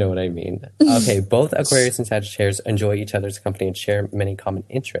hope you know what I mean. Okay, both Aquarius and Sagittarius enjoy each other's company and share many common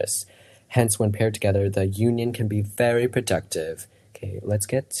interests. Hence, when paired together, the union can be very productive. Okay, let's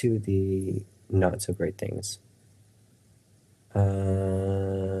get to the not so great things.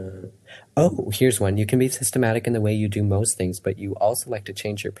 Here's one. You can be systematic in the way you do most things, but you also like to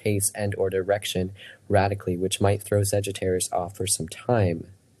change your pace and or direction radically, which might throw Sagittarius off for some time.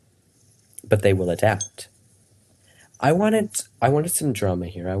 But they will adapt. I wanted some drama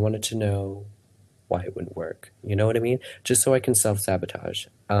here. I wanted to know why it wouldn't work. You know what I mean? Just so I can self-sabotage.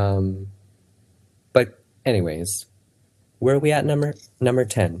 But anyways, where are we at number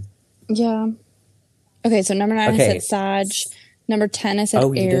 10? Yeah. Okay, so number 9 I said Sag. Number 10 I said Aries.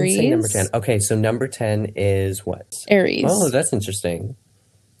 Oh, you didn't say number 10. Okay, so number 10 is what? Aries. Oh, that's interesting.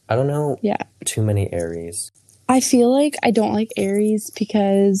 I don't know too many Aries. I feel like I don't like Aries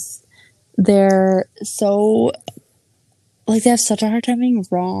because they're so, like, they have such a hard time being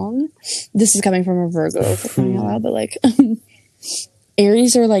wrong. This is coming from a Virgo, for crying out loud, but like,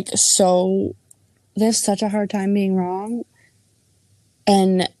 Aries are like so, they have such a hard time being wrong.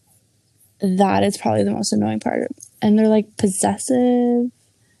 And that is probably the most annoying part. And they're like possessive.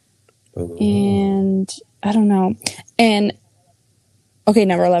 Ooh. And I don't know. And okay,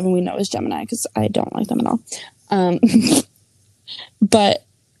 number 11 we know is Gemini because I don't like them at all. But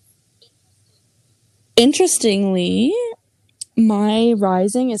interestingly, my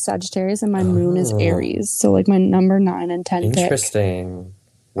rising is Sagittarius and my moon is Aries. So like my number 9 and 10 interesting.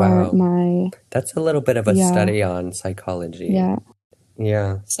 Wow. That's a little bit of a study on psychology.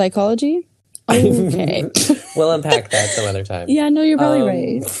 Yeah. Psychology? Okay. We'll unpack that some other time. Yeah, no, you're probably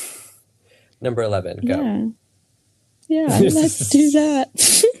right. Number 11, go. Yeah, let's do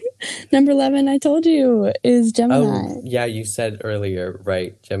that. Number 11, I told you, is Gemini. Oh, yeah, you said earlier,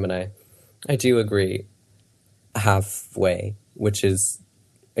 right, Gemini. I do agree. Halfway, which is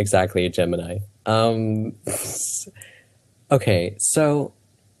exactly a Gemini. Okay, so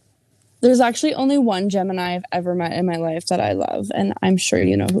there's actually only one Gemini I've ever met in my life that I love, and I'm sure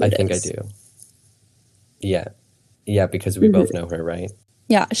you know who it is. I think I do. Yeah, because we both know her, right?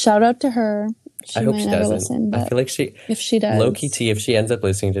 Yeah, shout out to her. I hope she doesn't. Listen, I feel like if she does, low-key T, if she ends up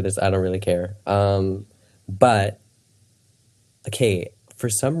listening to this, I don't really care. But okay, for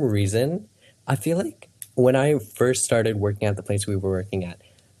some reason, I feel like when I first started working at the place we were working at,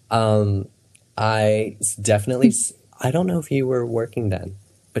 I definitely I don't know if you were working then,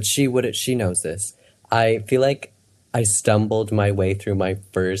 but she knows this. I feel like I stumbled my way through my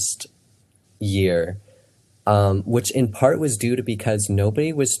first year, which in part was due to because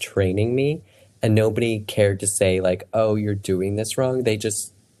nobody was training me and nobody cared to say like, oh, you're doing this wrong. They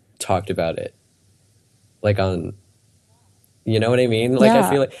just talked about it. like on, you know what I mean? Like, I Yeah,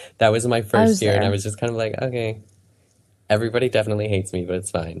 feel like that was my I first was year, and I there. was just kind of like, okay, everybody definitely hates me, but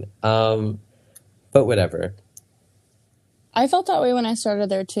it's fine. But whatever. I felt that way when I started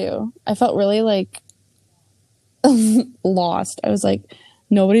there too. I felt really like lost. I was like,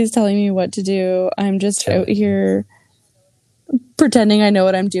 nobody's telling me what to do. I'm just out Chilling. here pretending I know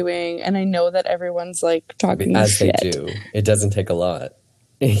what I'm doing, and I know that everyone's like talking As they shit. do. It doesn't take a lot.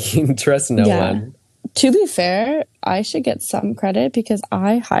 You can trust no Yeah. one. To be fair, I should get some credit because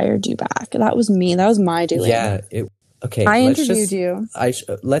I hired you back. That was me. That was my doing. Yeah, okay, I interviewed you.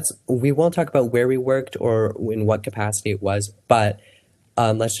 we won't talk about where we worked or in what capacity it was, but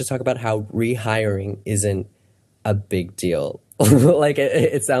let's just talk about how rehiring isn't a big deal. Like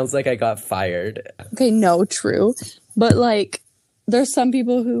it sounds like I got fired. Okay, no, true. But like there's some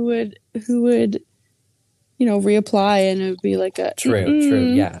people who would reapply and it would be like a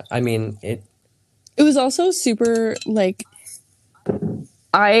True. Yeah. I mean, it was also super like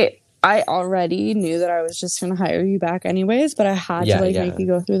I already knew that I was just going to hire you back anyways, but I had to like yeah. make you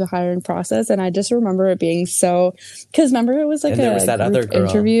go through the hiring process. And I just remember it being so, because remember it was like And there was a that other group girl.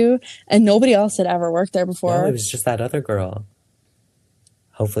 interview and nobody else had ever worked there before. No, it was just that other girl.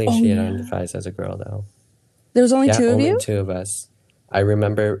 Hopefully she identifies as a girl though. There was only two of only you? two of us. I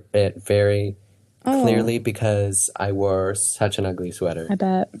remember it very clearly because I wore such an ugly sweater. I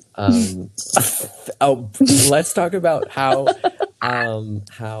bet. Let's talk about how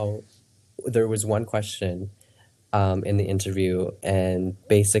there was one question in the interview, and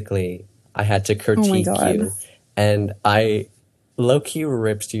basically I had to critique you, and I low-key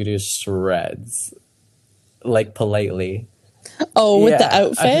ripped you to shreds, like politely. With the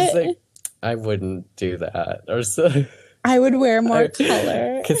outfit? I wouldn't do that, or so. I would wear more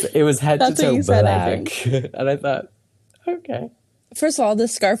color. Because it was head to toe black. And I thought, okay. First of all, the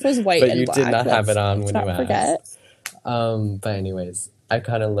scarf was white and black. But you did not have it on when you asked. Forget. But anyways, I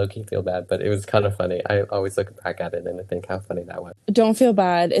kind of low-key feel bad, but it was kind of funny. I always look back at it and I think how funny that was. Don't feel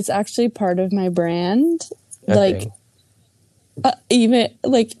bad. It's actually part of my brand. Okay.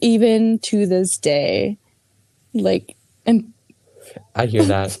 Even to this day, and I hear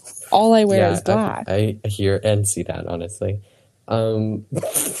that. All I wear is black. I hear and see that, honestly.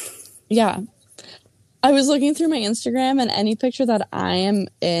 Yeah. I was looking through my Instagram, and any picture that I am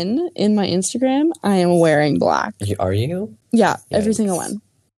in my Instagram, I am wearing black. Are you? Yeah, every single one.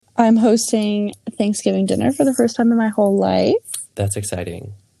 I'm hosting Thanksgiving dinner for the first time in my whole life. That's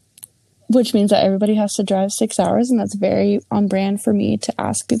exciting. Which means that everybody has to drive 6 hours, and that's very on brand for me to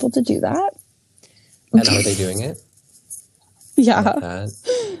ask people to do that. And are they doing it? Yeah.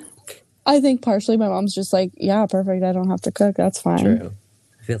 I think partially my mom's just like, yeah, perfect. I don't have to cook. That's fine. True.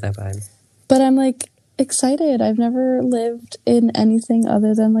 I feel that vibe. But I'm like excited. I've never lived in anything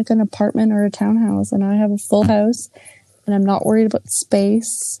other than like an apartment or a townhouse. And I have a full house and I'm not worried about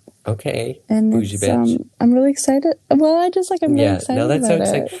space. Okay. And bougie bitch. I'm really excited. Well, I'm really excited. No, that's about so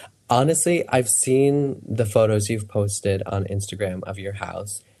exciting. it. Honestly, I've seen the photos you've posted on Instagram of your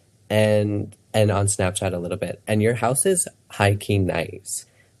house and on Snapchat a little bit. And your house is high-key nice.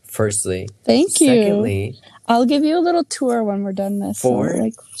 Firstly. Thank you. Secondly, I'll give you a little tour when we're done this.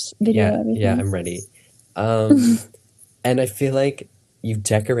 Video everything. Yeah, I'm ready. And I feel like you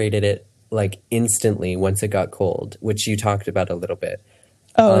decorated it like instantly once it got cold, which you talked about a little bit.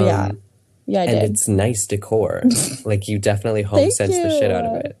 Oh, yeah. Yeah, I did. And it's nice decor. Like you definitely home sense the shit out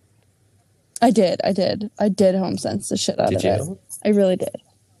of it. I did home sense the shit out of it. Did you? I really did.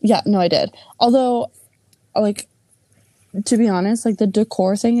 Yeah, no, I did. Although, like, to be honest, like the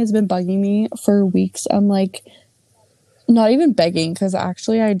decor thing has been bugging me for weeks. I'm like, not even begging, because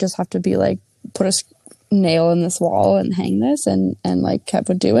actually I just have to be like, put a nail in this wall and hang this, and like Kev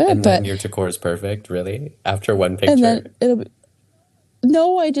would do it. And then your decor is perfect, really? After one picture? And then it'll be,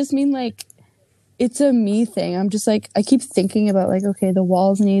 no, I just mean like, it's a me thing. I'm just like, I keep thinking about like, okay, the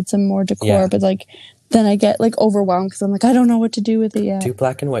walls need some more decor, but like, then I get like overwhelmed because I'm like, I don't know what to do with it yet. Do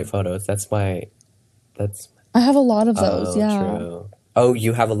black and white photos. I have a lot of those. Yeah. True. Oh,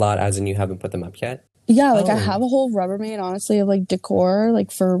 you have a lot, as in you haven't put them up yet? Yeah, like I have a whole Rubbermaid, honestly, of like decor, like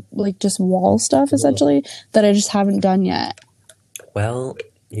for like just wall stuff, essentially, that I just haven't done yet. Well,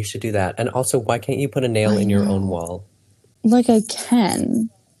 you should do that. And also, why can't you put a nail in your own wall? Like I can,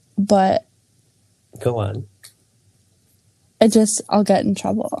 but go on. I'll get in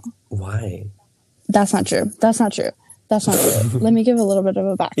trouble. Why? That's not true. Let me give a little bit of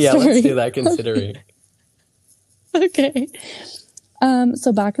a backstory. Yeah, let's do that, considering. Okay.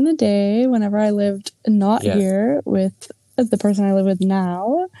 So back in the day, whenever I lived not here with the person I live with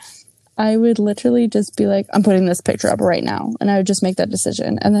now, I would literally just be like, I'm putting this picture up right now. And I would just make that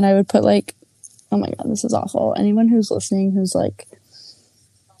decision. And then I would put like oh my God, this is awful. Anyone who's listening who's like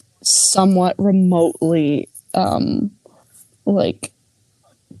somewhat remotely like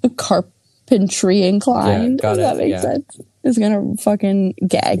carpentry inclined, if that makes sense, is gonna fucking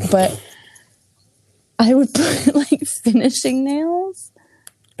gag. But I would put like finishing nails,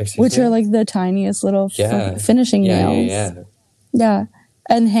 which are like the tiniest little finishing nails. Yeah.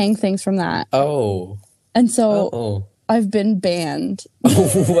 And hang things from that. Oh. And so I've been banned.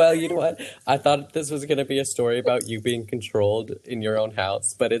 Well, you know what? I thought this was going to be a story about you being controlled in your own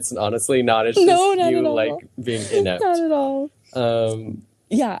house, but it's honestly not. It's just you like being inept. Not at all.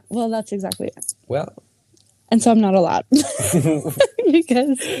 Yeah, well, that's exactly it. Well. And so I'm not allowed.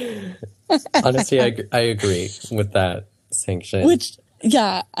 Because. Honestly, I agree with that sanction. Which,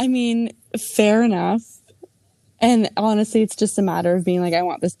 yeah, I mean, fair enough. And honestly, it's just a matter of being like, I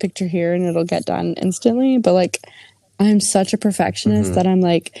want this picture here and it'll get done instantly. But like, I'm such a perfectionist that I'm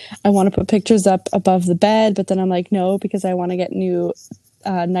like, I want to put pictures up above the bed, but then I'm like, no, because I want to get new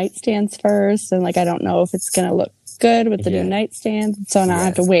nightstands first. And like, I don't know if it's going to look good with the new nightstand. So now I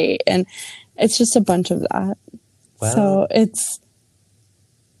have to wait. And it's just a bunch of that. Well, so it's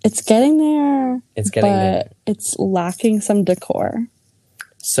getting there. It's getting there. It's lacking some decor.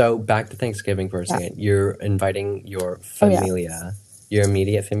 So back to Thanksgiving for a second. You're inviting your familia, your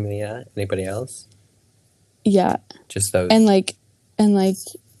immediate familia. Anybody else? Yeah. Just those. And like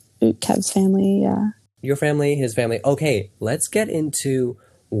Kev's family. Yeah. Your family, his family. Okay, let's get into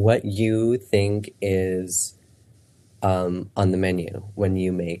what you think is on the menu when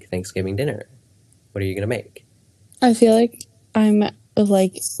you make Thanksgiving dinner. What are you gonna make? I feel like I'm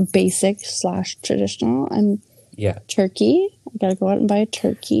like basic / traditional. I'm turkey. I gotta go out and buy a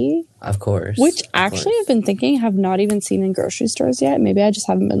turkey. Of course. Which actually I've been thinking have not even seen in grocery stores yet. Maybe I just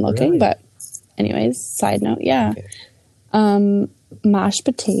haven't been looking. Really? But anyways, side note, yeah. Okay. Mashed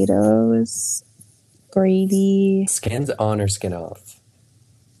potatoes, gravy. Skins on or skin off?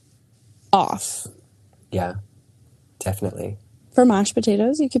 Off. Yeah, definitely. For mashed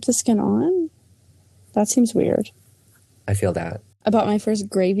potatoes, you keep the skin on? That seems weird. I feel that. I bought my first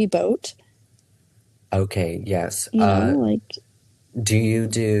gravy boat. Okay, yes. You know, like... Do you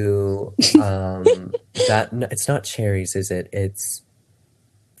do that? No, it's not cherries, is it? It's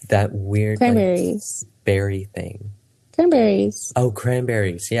that weird... Cranberries. Like, berry thing. Cranberries. Oh,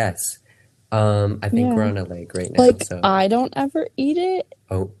 cranberries, yes. I think we're on a lake right now. Like, so. I don't ever eat it.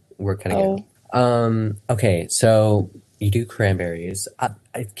 Oh, we're cutting out. Okay, so you do cranberries.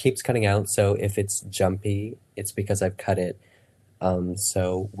 It keeps cutting out, so if it's jumpy, it's because I've cut it.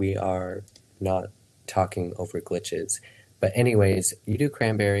 So we are not talking over glitches. But anyways, you do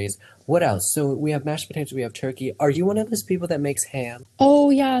cranberries. What else? So we have mashed potatoes, we have turkey. Are you one of those people that makes ham? Oh,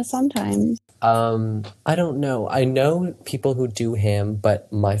 yeah, sometimes. I don't know. I know people who do ham,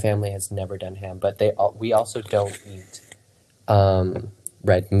 but my family has never done ham. But we also don't eat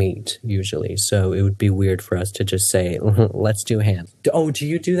red meat, usually. So it would be weird for us to just say, let's do ham. Oh, do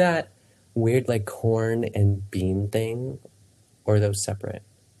you do that weird, like, corn and bean thing? Or are those separate?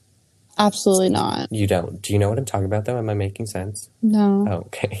 Absolutely not. You don't. Do you know what I'm talking about, though? Am I making sense? No. Oh,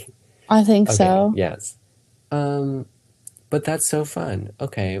 okay. I think so. Yes. But that's so fun.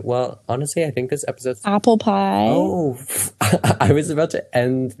 Okay. Well, honestly, I think this episode's... Apple pie. Oh, I was about to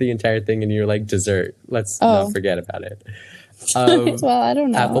end the entire thing and you're like, dessert. Let's not forget about it. Well, I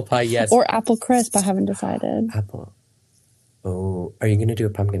don't know. Apple pie, yes. Or apple crisp. I haven't decided. Apple. Oh, are you going to do a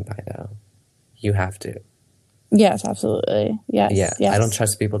pumpkin pie, though? You have to. Yes, absolutely. Yes. Yeah, yes. I don't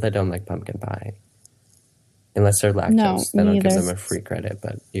trust people that don't like pumpkin pie. Unless they're lactose. No, then I'll give them a free credit,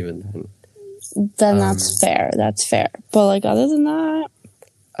 but even then. Then that's fair. That's fair. But like other than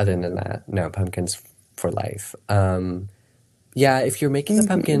that, no, pumpkins for life. Yeah, if you're making a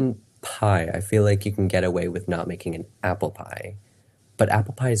pumpkin pie, I feel like you can get away with not making an apple pie. But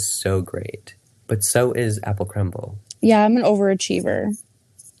apple pie is so great. But so is apple crumble. Yeah, I'm an overachiever.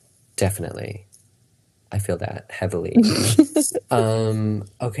 Definitely. I feel that heavily.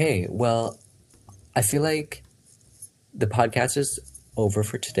 Okay, well, I feel like the podcast is over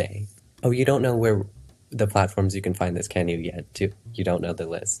for today. Oh, you don't know where the platforms you can find this, can you, yet? You don't know the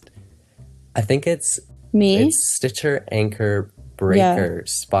list. I think it's... Me? It's Stitcher, Anchor, Breaker,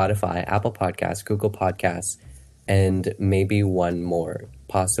 Spotify, Apple Podcasts, Google Podcasts, and maybe one more.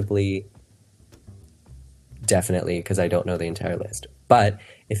 Possibly, definitely, because I don't know the entire list. But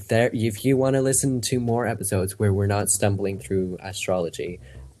if you want to listen to more episodes where we're not stumbling through astrology,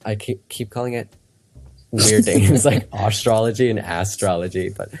 I keep calling it weird names like astrology and astrology,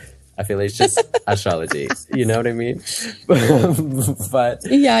 but I feel like it's just astrology. You know what I mean? But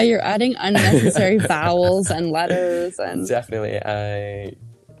yeah, you're adding unnecessary vowels and letters and definitely.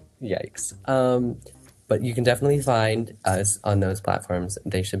 Yikes. But you can definitely find us on those platforms.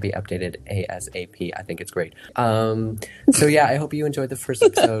 They should be updated ASAP. I think it's great. So yeah, I hope you enjoyed the first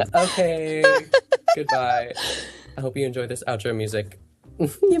episode. Okay. Goodbye. I hope you enjoyed this outro music.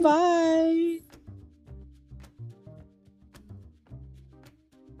 Goodbye.